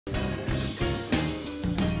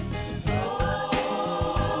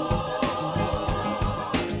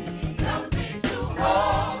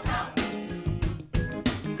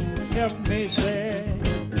help me say,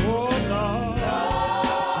 oh Lord,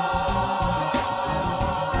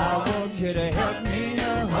 I want you to help me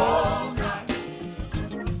hold.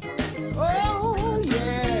 Oh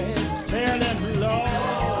yeah, tell him, Lord,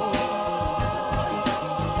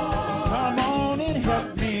 come on and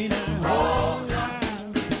help me now. Hold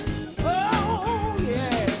on. Oh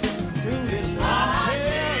yeah, do this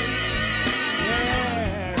until,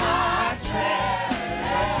 yeah,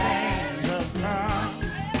 I change the come.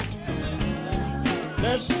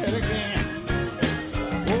 Let's say it again.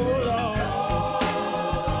 Oh Lord,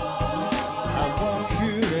 I want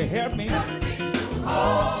you to help me.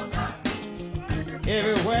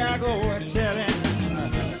 Everywhere I go, I tell him,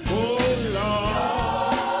 oh Lord,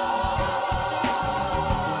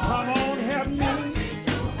 come on, help me.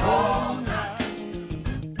 Oh,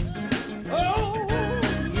 oh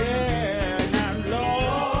yeah, now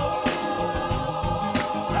Lord,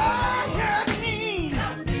 I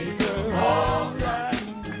need to hold that.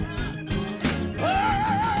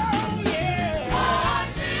 Oh yeah,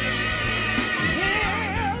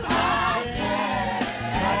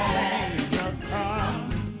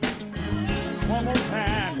 one more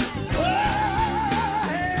time. Oh,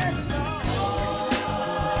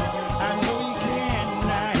 I know you can.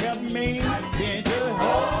 Now help me. Can't you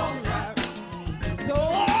hold that? To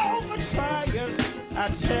all my trials, I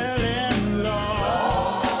tell him,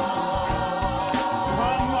 Lord,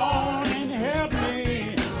 come on and help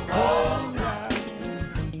me. Hold that.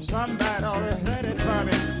 Somebody always let it for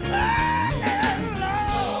me.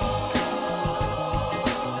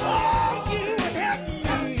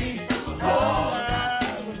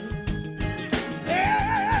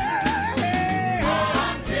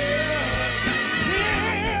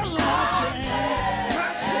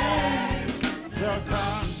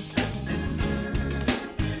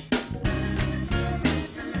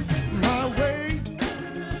 My way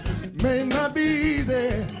may not be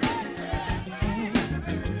easy.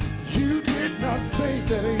 You did not say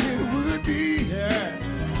that it would be. Yeah.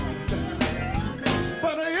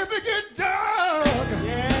 But if it get dark,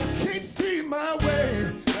 Yeah. can't see my way.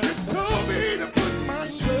 You told me to put my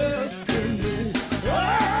trust in me. Oh,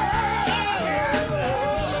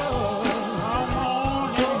 Come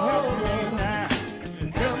on and help me now.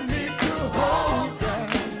 help me to hold down.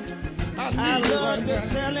 I I need you love right to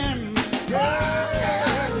now. tell him,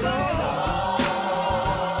 Yeah, Lord.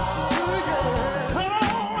 come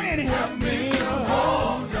on and help me.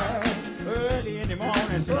 Hold down. Early in the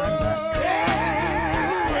morning, son.